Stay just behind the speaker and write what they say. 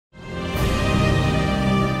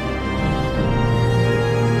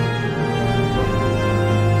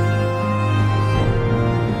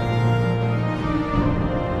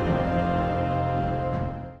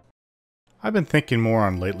I've been thinking more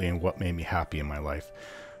on lately on what made me happy in my life.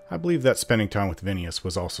 I believe that spending time with Phineas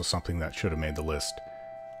was also something that should have made the list.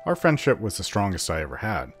 Our friendship was the strongest I ever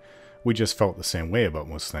had. We just felt the same way about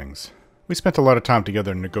most things. We spent a lot of time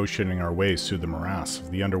together negotiating our ways through the morass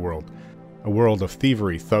of the underworld, a world of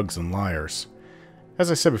thievery, thugs, and liars.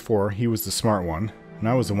 As I said before, he was the smart one, and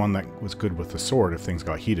I was the one that was good with the sword if things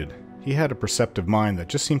got heated. He had a perceptive mind that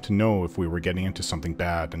just seemed to know if we were getting into something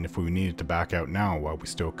bad and if we needed to back out now while we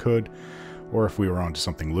still could, or if we were onto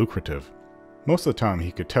something lucrative. Most of the time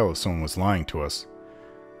he could tell if someone was lying to us.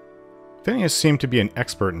 Phineas seemed to be an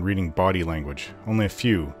expert in reading body language. Only a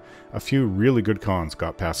few really good cons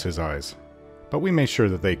got past his eyes. But we made sure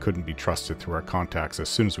that they couldn't be trusted through our contacts as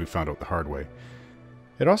soon as we found out the hard way.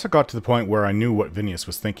 It also got to the point where I knew what Phineas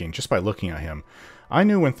was thinking just by looking at him. I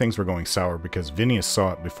knew when things were going sour because Phineas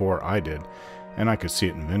saw it before I did, and I could see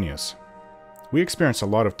it in Phineas. We experienced a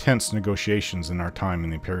lot of tense negotiations in our time in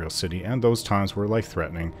the Imperial City, and those times were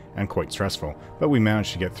life-threatening and quite stressful, but we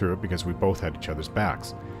managed to get through it because we both had each other's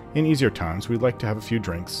backs. In easier times, we'd like to have a few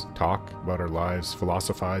drinks, talk about our lives,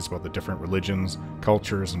 philosophize about the different religions,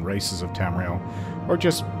 cultures, and races of Tamriel, or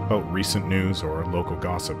just about recent news or local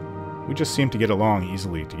gossip. We just seemed to get along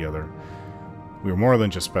easily together. We were more than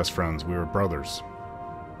just best friends, we were brothers.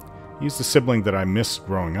 He's the sibling that I missed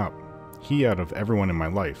growing up. He, out of everyone in my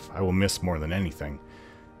life, I will miss more than anything.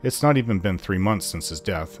 It's not even been 3 months since his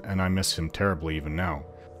death, and I miss him terribly even now.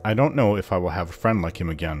 I don't know if I will have a friend like him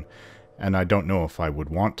again, and I don't know if I would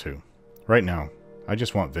want to. Right now, I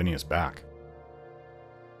just want Phineas back.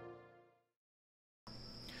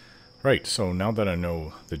 Right, so now that I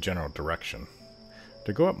know the general direction,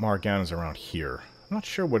 to go up Maar Gan is around here. I'm not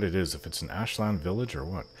sure what it is, if it's an Ashland village or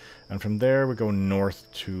what. And from there we go north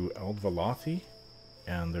to Ald'Ruhn,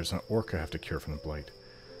 and there's an orc I have to cure from the blight.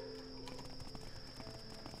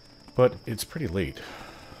 But it's pretty late.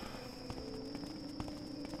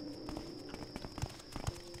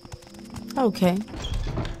 Okay.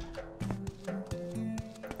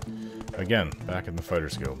 Again, back in the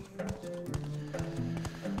Fighters Guild.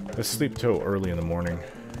 I sleep till early in the morning.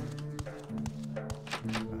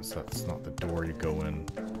 That's not the door you go in.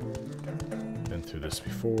 Been through this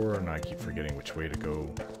before, and I keep forgetting which way to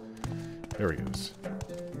go. There he is.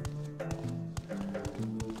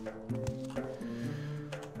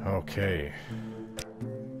 Okay.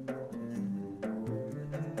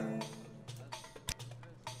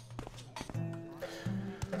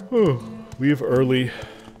 Leave early.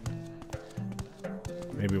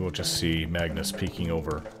 Maybe we'll just see Magnus peeking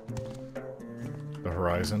over the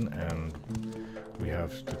horizon, and we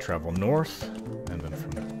have to travel north, and then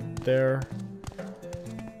from there,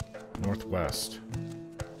 northwest.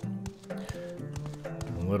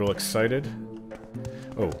 I'm a little excited.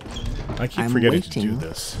 Oh, I keep forgetting to do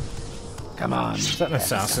this. Come on. Is that an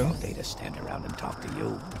assassin? They just stand around and talk to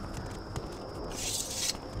you.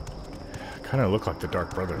 Kind of look like the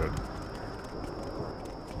Dark Brotherhood.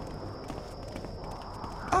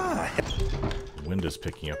 Wind is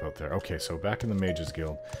picking up out there. Okay, so back in the Mages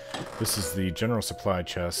Guild. This is the general supply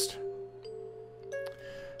chest.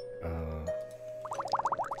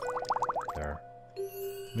 There.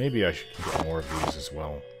 Maybe I should get more of these as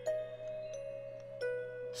well.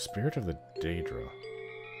 Spirit of the Daedra.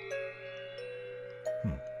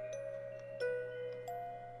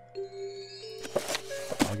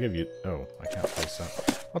 I'll give you... Oh, I can't place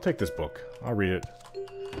that. I'll take this book. I'll read it.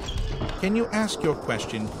 Can you ask your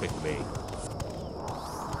question quickly?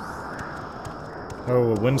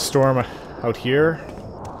 Oh, a windstorm out here?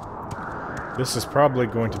 This is probably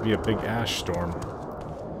going to be a big ash storm.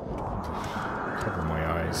 Cover my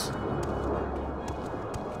eyes.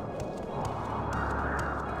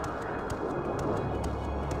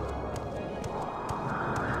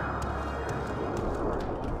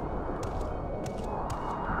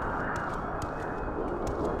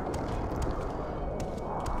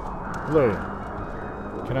 Hello.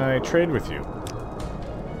 Can I trade with you?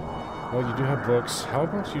 Well, you do have books. How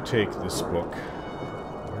about you take this book?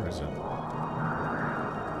 Where is it?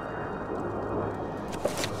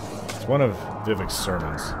 It's one of Vivek's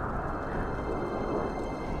sermons.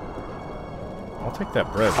 I'll take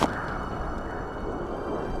that bread.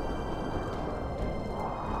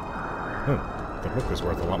 The book was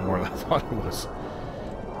worth a lot more than I thought it was.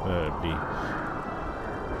 It'd be.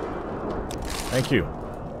 Thank you.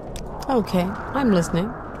 Okay, I'm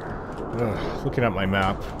listening. Looking at my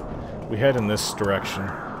map, we head in this direction.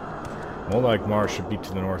 Mar should be to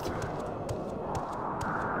the north.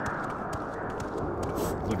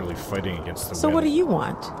 It's literally fighting against the wind. So what do you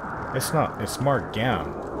want? It's not. It's Maar Gan.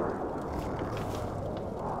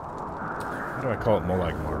 Why do I call it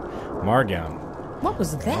Mar? Maar Gan. What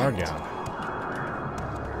was that? Maar Gan.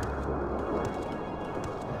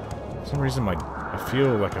 For some reason, I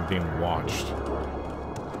feel like I'm being watched.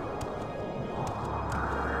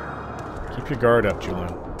 Keep your guard up,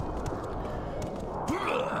 Julian.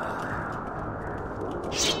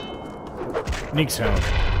 Neeks Hound.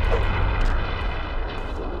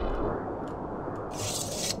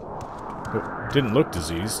 But didn't look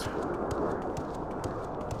diseased.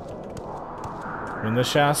 When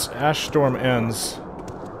this ash storm ends,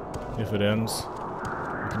 if it ends,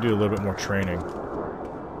 we can do a little bit more training.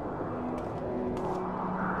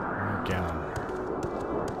 Maar Gan.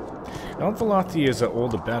 Ald'Ruhn is an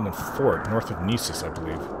old abandoned fort north of Nisus, I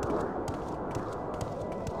believe.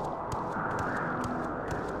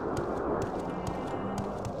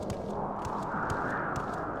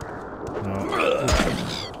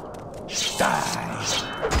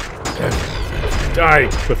 Die,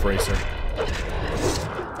 Cliff Racer.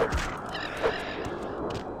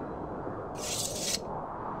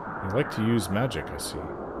 You like to use magic, I see.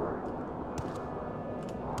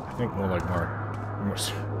 I think more like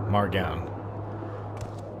Maar Gan.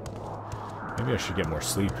 Maybe I should get more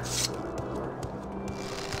sleep.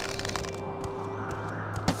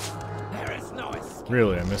 There is no escape.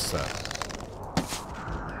 Really, I missed that.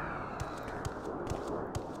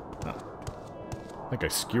 I think I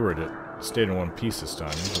skewered it. Stayed in one piece this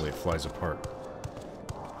time. Usually it flies apart.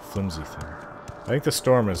 Flimsy thing. I think the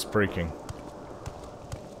storm is breaking.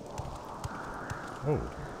 Oh.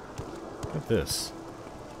 Look at this.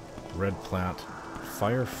 Red plant.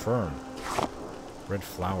 Fire fern. Red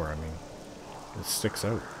flower, I mean. It sticks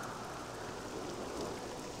out.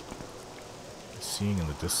 Seeing in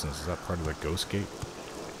the distance. Is that part of the ghost gate?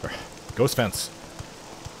 Or, ghost fence.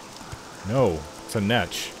 No. It's a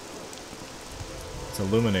netch. It's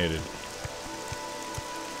illuminated.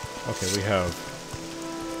 Okay, we have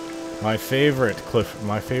my favorite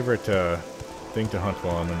thing to hunt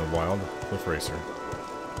while I'm in the wild, Cliff Racer.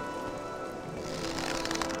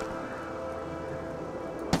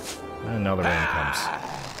 And now the rain comes.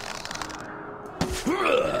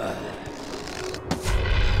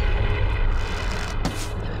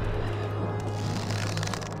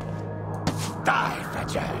 Die,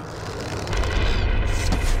 Fetcher.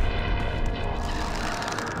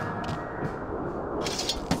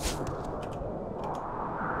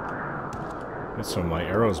 So my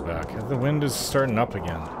arrow's back. The wind is starting up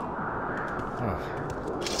again. I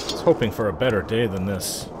was hoping for a better day than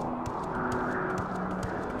this.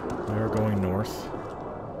 We are going north.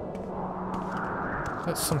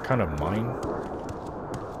 That's some kind of mine.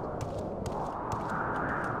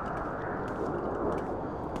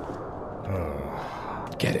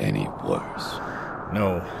 Get any worse?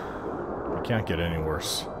 No. It can't get any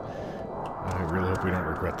worse. I really hope we don't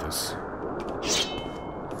regret this.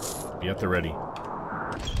 Be at the ready.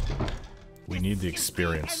 We need the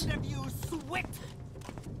experience.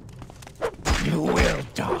 You will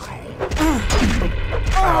die.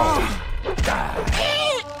 Ow.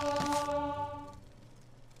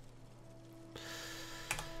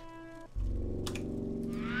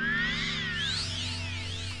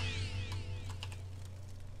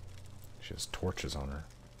 She has torches on her.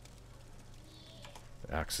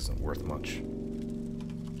 The axe isn't worth much.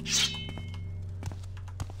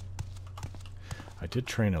 I did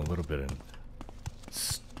train a little bit in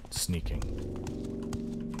sneaking.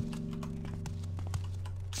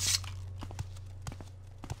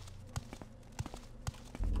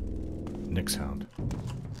 Nix Hound.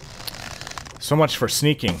 So much for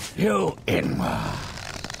sneaking. You Inma.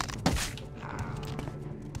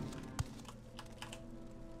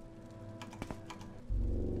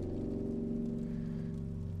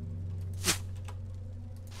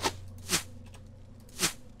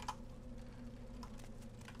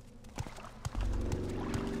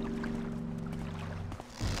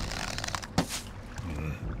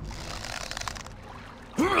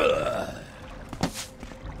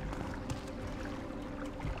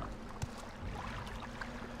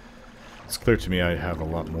 It's clear to me I have a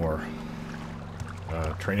lot more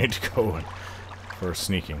training to go for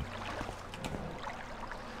sneaking.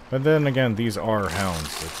 But then again, these are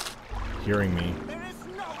hounds that hearing me. There is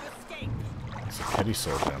no escape. It's a petty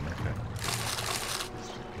soul gem, okay.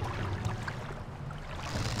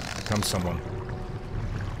 Here comes someone.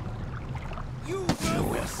 You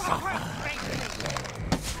will suffer.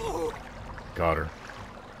 Got her.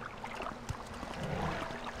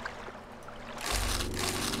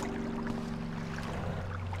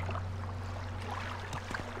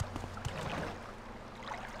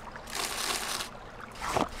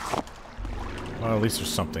 Well, at least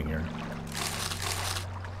there's something here.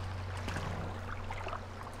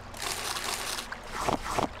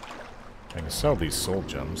 I can sell these soul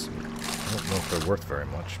gems. don't know if they're worth very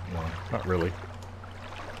much. No, not really.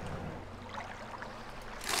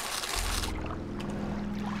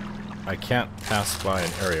 I can't pass by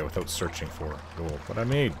an area without searching for gold, but I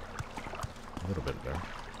made a little bit there.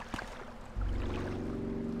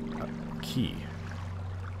 A key.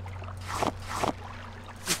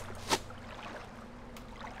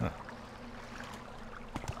 Huh.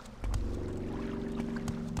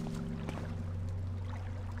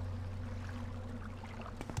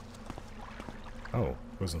 Oh,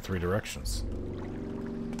 it goes in 3 directions.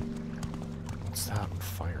 What's that on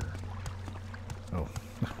fire? Oh.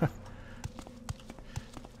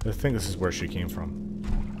 I think this is where she came from.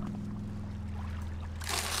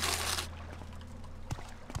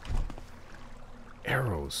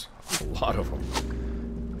 Arrows. A lot of them.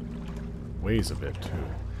 Weighs a bit, too.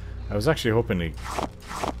 I was actually hoping to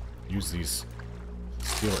use these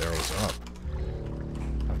steel arrows up.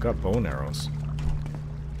 I've got bone arrows.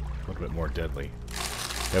 A little bit more deadly.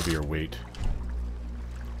 Heavier weight.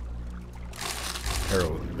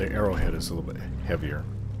 The arrowhead is a little bit heavier.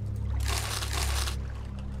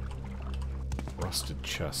 Rusted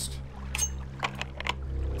chest.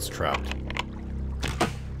 It's trapped.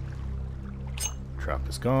 Trap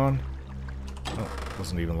is gone. Oh, it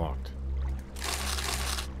wasn't even locked.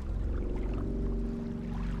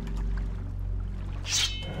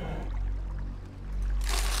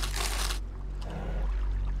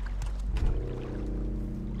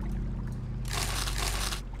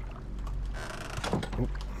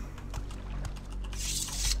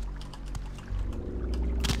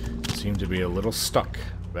 Seem to be a little stuck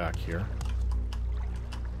back here.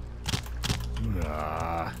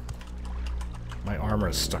 My armor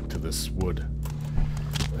is stuck to this wood.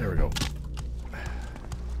 There we go.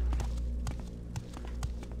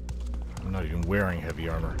 I'm not even wearing heavy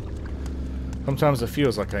armor. Sometimes it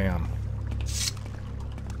feels like I am.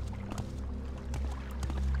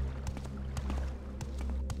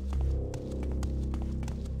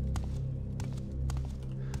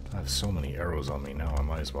 I have so many arrows on me now, I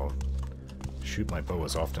might as well shoot my bow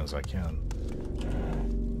as often as I can.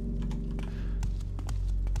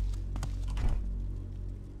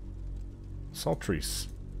 Saltrees.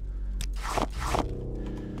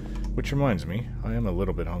 Which reminds me, I am a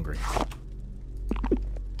little bit hungry.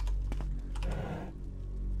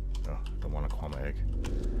 Oh, don't want to claw my egg.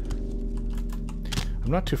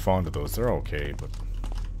 I'm not too fond of those. They're okay, but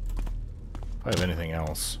if I have anything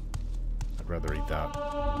else, I'd rather eat that.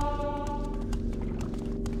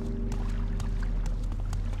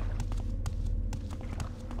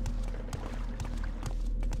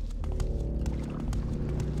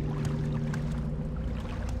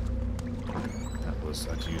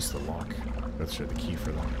 I'd use the lock. That's the key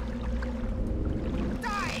for that.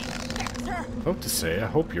 About to say, I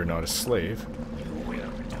hope you're not a slave.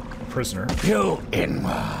 A prisoner. You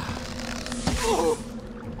Inma.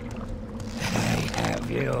 I have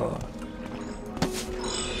you.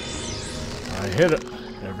 I hit it.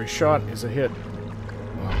 Every shot is a hit.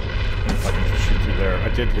 Well, if I can just shoot through there. I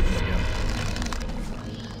did hit him again.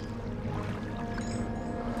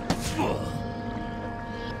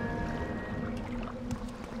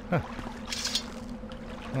 Huh.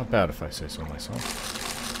 Not bad if I say so myself.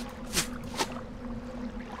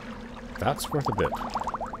 That's worth a bit.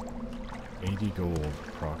 80 gold,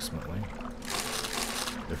 approximately.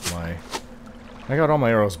 If I got all my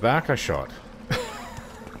arrows back, I shot.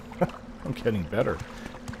 I'm getting better.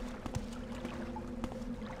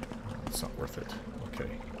 It's not worth it. Okay.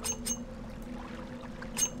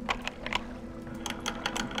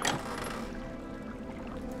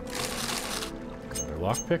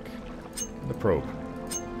 Lockpick and the probe.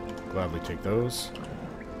 Gladly take those.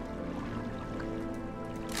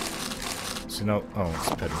 So no, oh, it's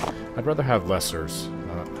petty. I'd rather have lessers.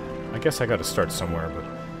 I guess I got to start somewhere, but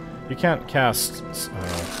you can't cast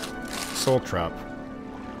Soul Trap.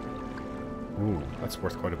 Ooh, that's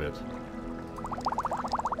worth quite a bit.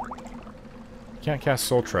 You can't cast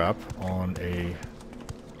Soul Trap on a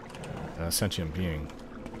sentient being.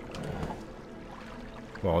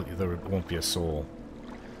 Well, there won't be a soul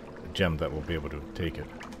gem that will be able to take it.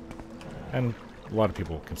 And a lot of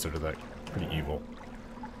people consider that pretty evil.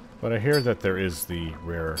 But I hear that there is the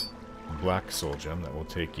rare black soul gem that will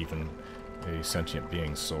take even a sentient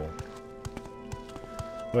being's soul.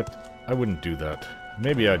 But I wouldn't do that.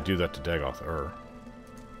 Maybe I'd do that to Dagoth-Ur.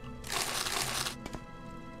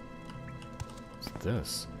 What's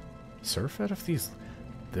this? Surfeit of these...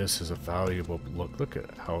 This is a valuable... Look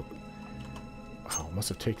at how... Oh, it must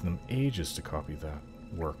have taken them ages to copy that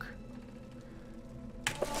work.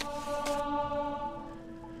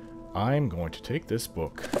 I'm going to take this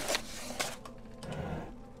book.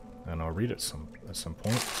 and I'll read it at some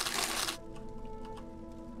point.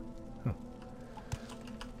 Huh.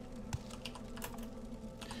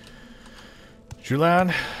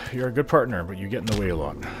 Huleen, you're a good partner, but you get in the way a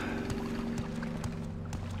lot.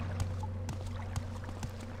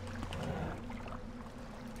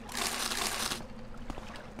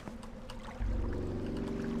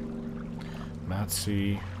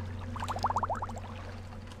 Matsy.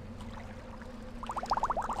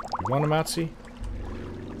 You want a Matsy?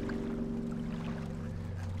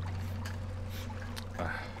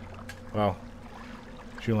 Well,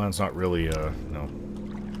 Huleen's not really, no.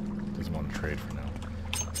 Doesn't want to trade for now.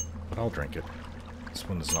 But I'll drink it. This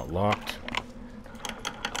one is not locked.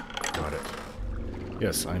 Got it.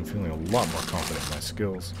 Yes, I'm feeling a lot more confident in my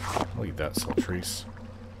skills. I'll eat that Saltrice.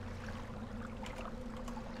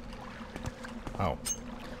 Wow.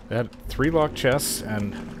 They had 3 locked chests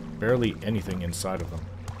and barely anything inside of them.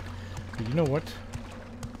 But you know what?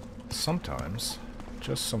 Sometimes,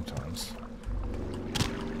 just sometimes,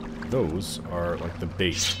 those are like the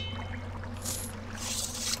bait.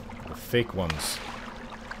 The fake ones.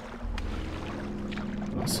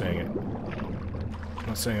 I'm not saying it. I'm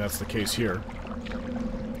not saying that's the case here.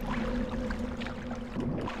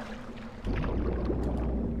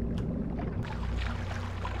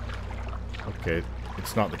 Okay,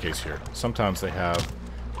 it's not the case here. Sometimes they have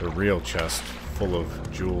the real chest full of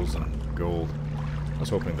jewels and gold. I was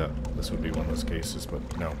hoping that this would be one of those cases, but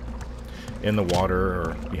no. In the water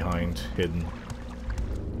or behind, hidden.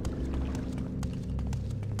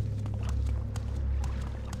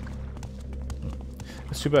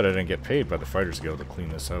 It's too bad I didn't get paid by the Fighters Guild to clean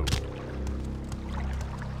this out.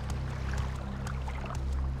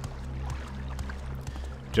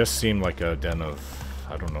 Just seemed like a den of,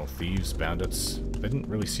 I don't know, thieves, bandits. They didn't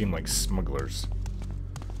really seem like smugglers.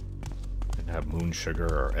 Didn't have moon sugar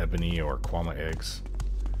or ebony or kwama eggs.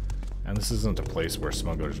 And this isn't a place where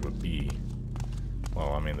smugglers would be.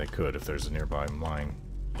 Well, I mean, they could if there's a nearby mine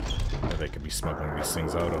that they could be smuggling these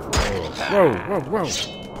things out of. Whoa, whoa, whoa, whoa!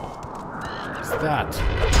 What's that?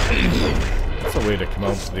 That's a way to come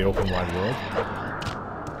out to the open wide world.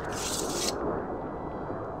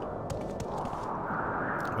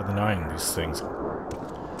 By denying these things.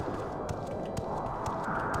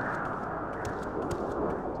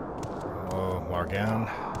 Oh, Maar Gan.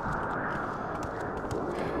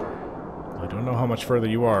 I don't know how much further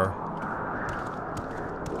you are.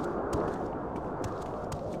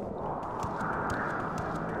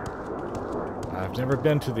 I've never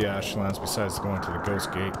been to the Ashlands besides going to the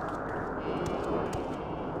Ghost Gate.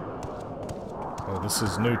 Oh, this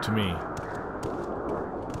is new to me.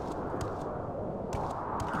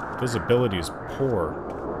 Visibility is poor.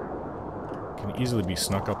 Can easily be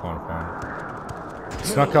snuck up on.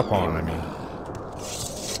 Snuck up on, I mean.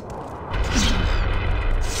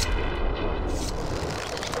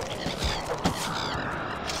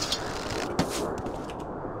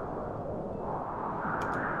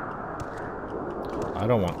 I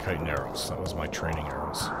don't want chitin arrows. That was my training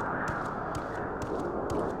arrows.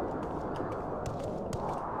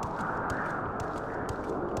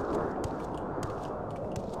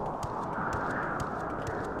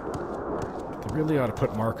 They really ought to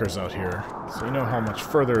put markers out here, so you know how much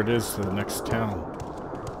further it is to the next town.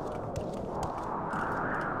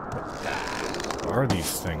 What are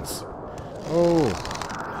these things? Oh!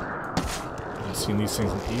 I haven't seen these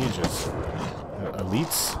things in ages.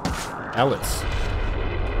 Elites? Elites.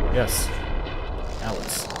 Yes.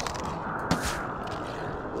 Alex.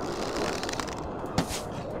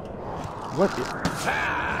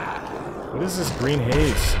 What is this green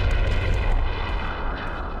haze?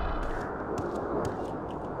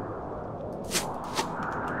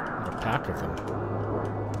 A pack of them.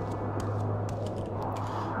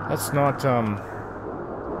 That's not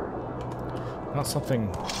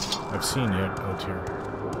something I've seen yet out here.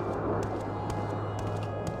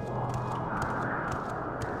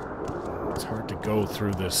 Hard to go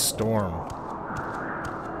through this storm.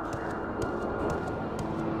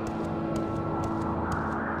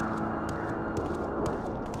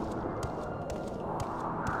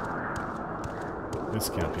 This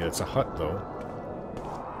can't be. It's a hut, though.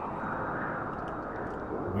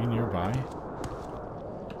 Are we nearby?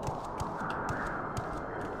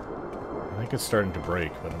 I think it's starting to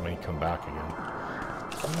break, but it may come back again.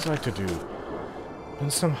 What would I like to do? Been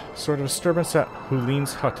some sort of disturbance at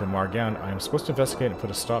Huleen's hut in Maar Gan. I am supposed to investigate and put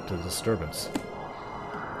a stop to the disturbance.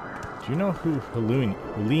 Do you know who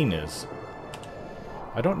Huleen is?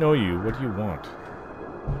 I don't know you. What do you want?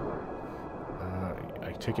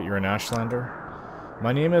 I take it you're an Ashlander?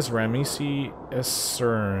 My name is Ramisi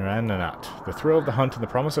Esernanat. The thrill of the hunt and the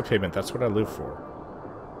promise of payment, that's what I live for.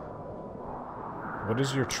 What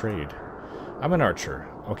is your trade? I'm an archer.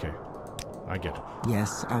 Okay. I get it.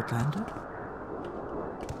 Yes, Outlander?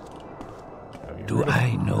 Have you Do heard of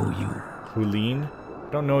I know you? Huleen? I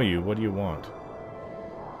don't know you. What do you want?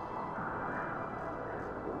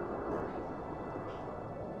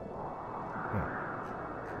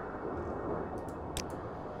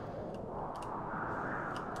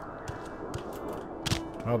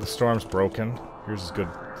 Oh, the storm's broken. Here's as good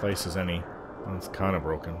place as any. Well, it's kind of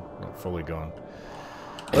broken, not fully gone.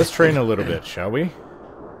 Let's train a little bit, shall we?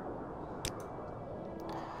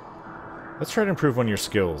 Let's try to improve on your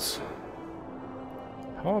skills.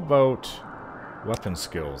 How about weapon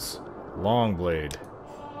skills? Long blade.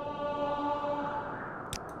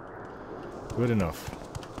 Good enough.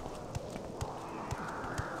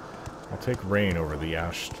 I'll take rain over the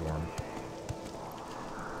ash storm.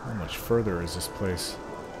 How much further is this place?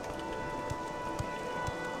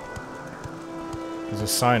 There's a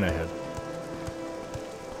sign ahead.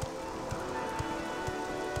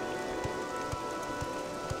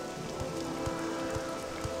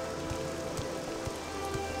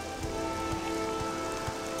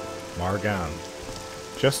 Maar Gan.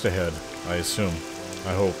 Just ahead, I assume.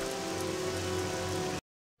 I hope.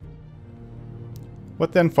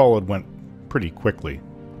 What then followed went pretty quickly.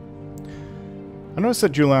 I noticed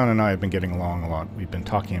that Julian and I have been getting along a lot. We've been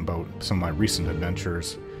talking about some of my recent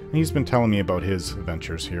adventures, and he's been telling me about his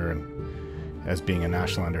adventures here and as being an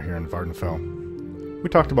Ashlander here in Vardenfell. We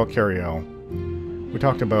talked about Cariel. We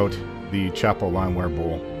talked about the Chapel Lineware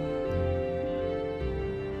Bowl.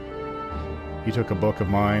 He took a book of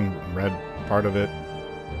mine, read part of it,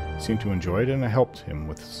 seemed to enjoy it, and I helped him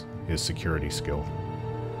with his security skill.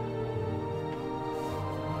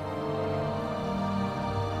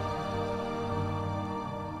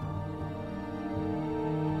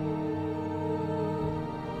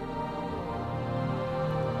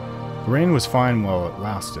 The rain was fine while it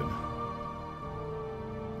lasted.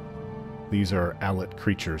 These are Alit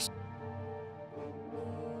creatures.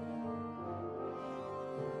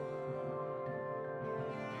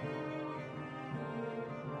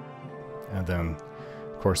 And then,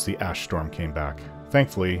 of course, the ash storm came back.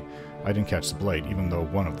 Thankfully, I didn't catch the blight, even though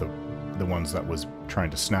one of the ones that was trying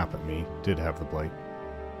to snap at me did have the blight.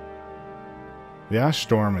 The ash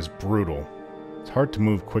storm is brutal. It's hard to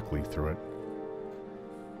move quickly through it.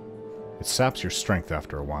 It saps your strength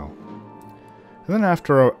after a while. And then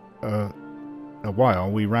after a while,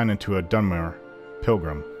 we ran into a Dunmer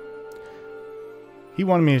pilgrim. He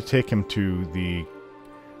wanted me to take him to the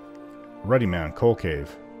Ruddy Man Coal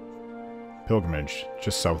Cave pilgrimage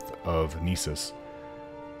just south of Nisus.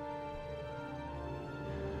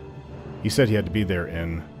 He said he had to be there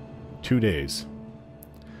in 2 days.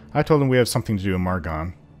 I told him we have something to do in Maar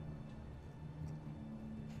Gan.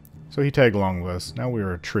 So he tagged along with us. Now we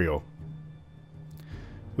were a trio.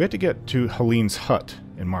 We had to get to Huleen's hut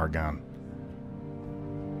in Maar Gan.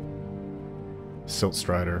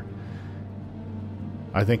 Siltstrider.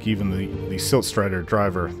 I think even the Siltstrider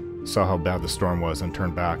driver saw how bad the storm was and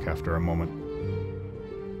turned back after a moment.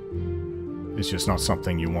 It's just not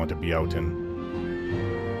something you want to be out in.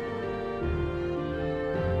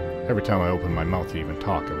 Every time I opened my mouth to even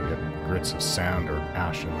talk, I would get grits of sand or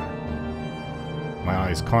ash in there. My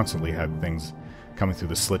eyes constantly had things coming through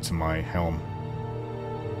the slits in my helm.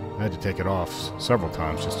 I had to take it off several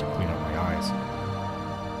times just to clean up my eyes.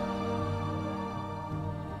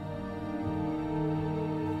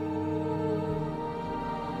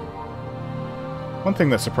 One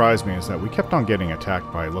thing that surprised me is that we kept on getting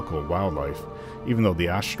attacked by local wildlife, even though the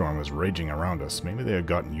ash storm was raging around us. Maybe they had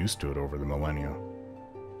gotten used to it over the millennia.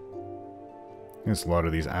 I guess a lot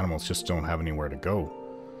of these animals just don't have anywhere to go.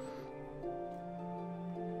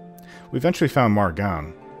 We eventually found Maar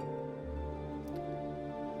Gan,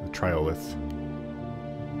 the Triolith.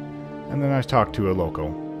 And then I talked to a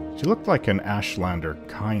local. She looked like an Ashlander,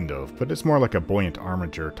 kind of, but it's more like a buoyant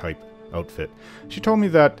armature type outfit. She told me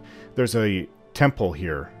that there's a temple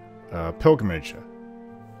here, pilgrimage,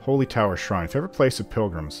 Holy Tower Shrine, favorite place of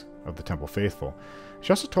pilgrims of the Temple Faithful.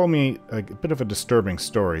 She also told me a bit of a disturbing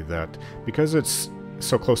story that because it's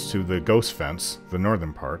so close to the Ghost Fence, the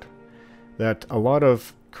northern part, that a lot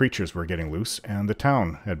of creatures were getting loose and the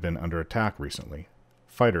town had been under attack recently.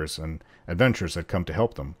 Fighters and adventurers had come to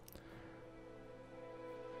help them.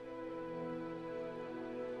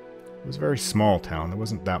 It was a very small town, there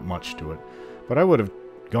wasn't that much to it, but I would have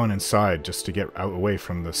gone inside just to get out away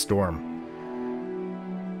from the storm.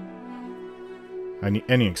 I need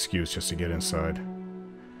any excuse just to get inside.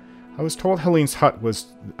 I was told Huleen's hut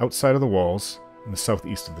was outside of the walls in the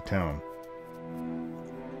southeast of the town.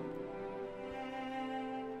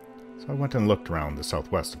 So I went and looked around the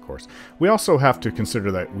southwest, of course. We also have to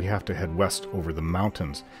consider that we have to head west over the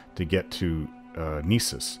mountains to get to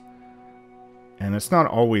Nisus. And it's not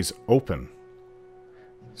always open.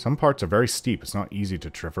 Some parts are very steep. It's not easy to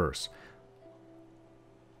traverse.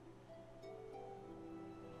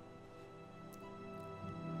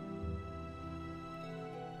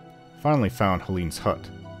 Finally found Huleen's hut.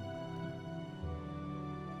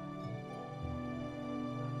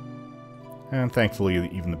 And thankfully,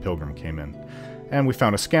 even the pilgrim came in. And we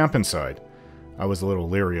found a scamp inside. I was a little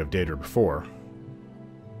leery of Daedra before.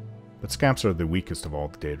 But scamps are the weakest of all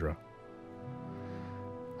the Daedra.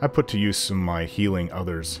 I put to use some of my healing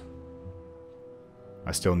others.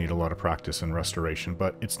 I still need a lot of practice and restoration,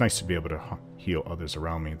 but it's nice to be able to heal others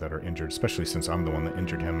around me that are injured, especially since I'm the one that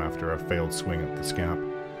injured him after a failed swing at the scamp.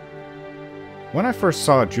 When I first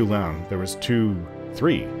saw Huleen, there was 3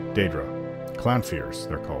 Daedra. Clanfears,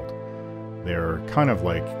 they're called. They're kind of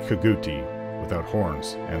like Kaguti, without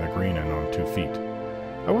horns, and they're green and on 2 feet.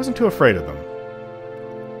 I wasn't too afraid of them.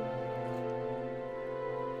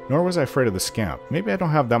 Nor was I afraid of the scamp. Maybe I don't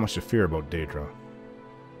have that much to fear about Daedra.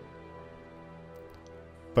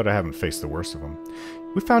 But I haven't faced the worst of them.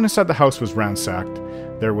 We found inside the house was ransacked.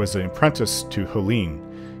 There was an apprentice to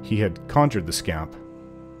Huleen. He had conjured the scamp.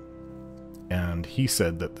 And he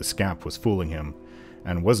said that the scamp was fooling him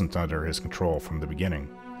and wasn't under his control from the beginning.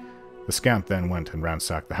 The scamp then went and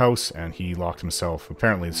ransacked the house, and he locked himself.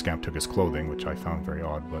 Apparently the scamp took his clothing, which I found very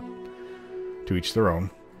odd, but to each their own.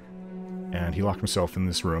 And he locked himself in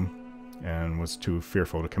this room and was too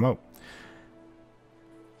fearful to come out.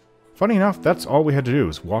 Funny enough, that's all we had to do,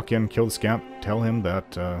 was walk in, kill the scamp, tell him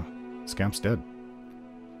that scamp's dead.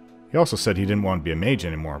 He also said he didn't want to be a mage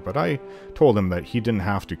anymore, but I told him that he didn't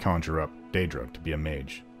have to conjure up Daedra to be a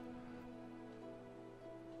mage.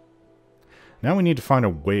 Now we need to find a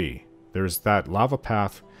way. There's that lava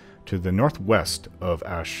path to the northwest of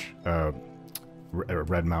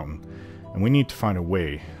Red Mountain, and we need to find a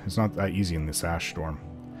way. It's not that easy in this ash storm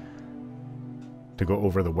to go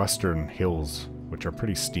over the western hills, which are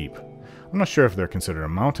pretty steep. I'm not sure if they're considered a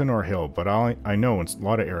mountain or a hill, but I know in a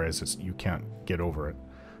lot of areas you can't get over it.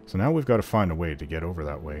 So now we've got to find a way to get over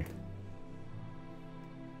that way.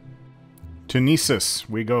 To Nisus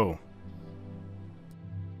we go.